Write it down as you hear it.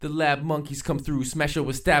The lab monkeys come through, smash your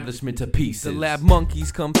establishment to pieces. The lab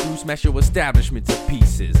monkeys come through, smash your establishment to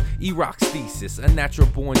pieces. E-Rock's thesis, a natural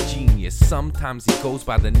born genius. Sometimes he goes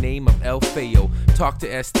by the name of LFAO. Talk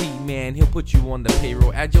to ST, man, he'll put you on the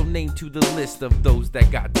payroll. Add your name to the list of those that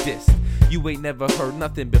got dissed. You ain't never heard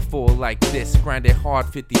nothing before like this. Grinding hard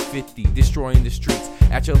 50-50, destroying the streets.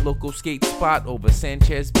 At your local skate spot over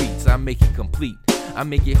Sanchez beats. I make it complete. I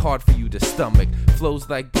make it hard for you to stomach. Flows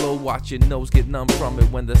like blow, watch your nose get numb from it.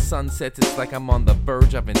 When the sun sets, it's like I'm on the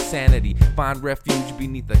verge of insanity. Find refuge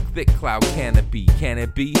beneath a thick cloud canopy. Can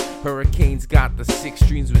it be? Hurricanes got the 6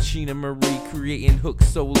 streams with Sheena Marie, creating hooks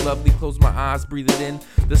so lovely. Close my eyes, breathe it in.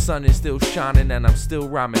 The sun is still shining and I'm still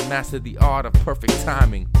rhyming. Master the art of perfect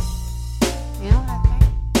timing. You know what I think?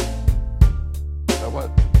 What?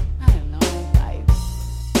 I don't know, life.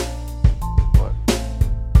 What?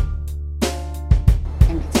 I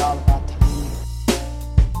think it's all about timing.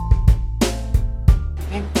 I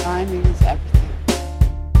think timing is everything.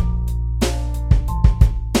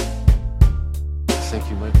 I think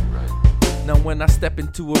you might be right. Now when I step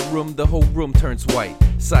into a room, the whole room turns white.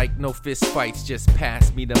 Psych, no fist fights, just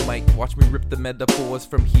pass me the mic. Watch me rip the metaphors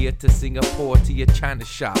from here to Singapore to your China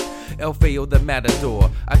shop. LFAO the Matador.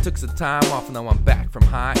 I took some time off, now I'm back from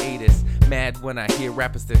hiatus. Mad when I hear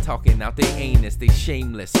rappers, they're talking out their anus. They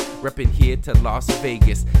shameless, repping here to Las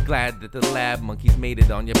Vegas. Glad that the lab monkeys made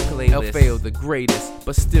it on your playlist. LFAO the greatest,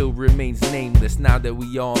 but still remains nameless. Now that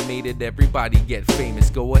we all made it, everybody get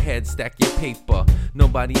famous. Go ahead, stack your paper.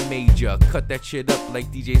 Nobody major. Cut that shit up like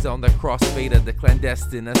DJs on the crossfader. The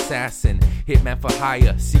clandestine assassin, hitman for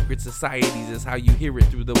hire. Secret societies is how you hear it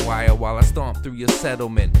through the wire. While I stomp through your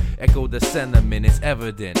settlement, echo the sentiment. It's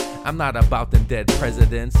evident I'm not about them dead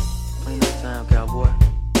presidents. Play next time, cowboy.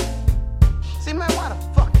 See, man, why the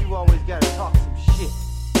fuck you always gotta talk some shit?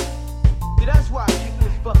 See, that's why I kicked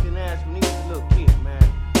his fucking ass when he was a little kid, man.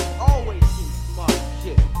 Always seem smart as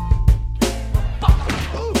shit. Fuck!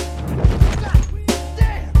 Ooh! God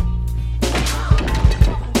damn!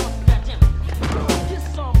 Get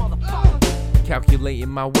some, motherfucker! Calculating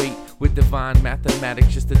my weight with divine mathematics.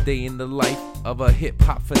 Just a day in the life of a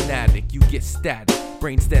hip-hop fanatic. You get static,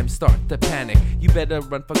 brainstem start to panic. You better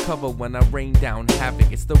run for cover when I rain down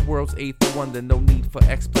havoc. It's the world's 8th wonder, no need for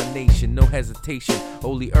explanation, no hesitation.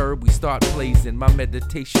 Holy herb, we start blazing. My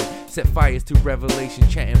meditation set fires to revelation,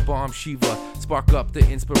 chanting Bomb Shiva, spark up the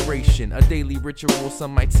inspiration. A daily ritual,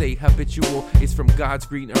 some might say habitual, is from God's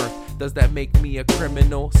green earth. Does that make me a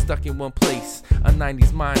criminal stuck in one place? A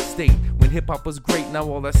 90s mind state when hip-hop was great. Now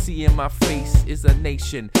all I see in my face is a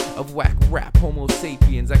nation of whack rap homo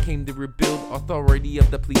sapiens. I came to rebuild authority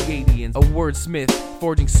of the Pleiadians. A wordsmith,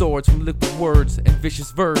 forging swords from liquid words and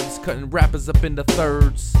vicious verbs, cutting rappers up into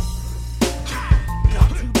thirds. Not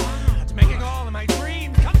too bad, making all of my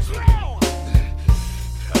dreams come true.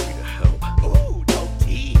 Happy to help. Ooh, don't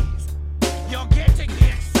tease. You're getting me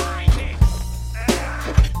excited.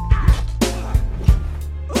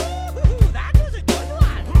 Ooh, that was a good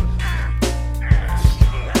one.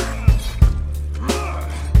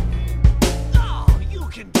 Oh, you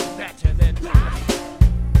can do better than that.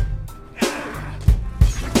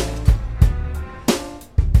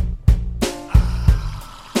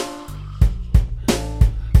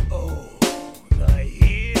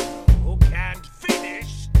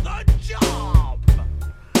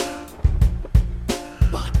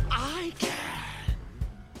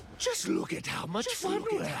 Just look at how much fun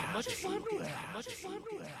we have.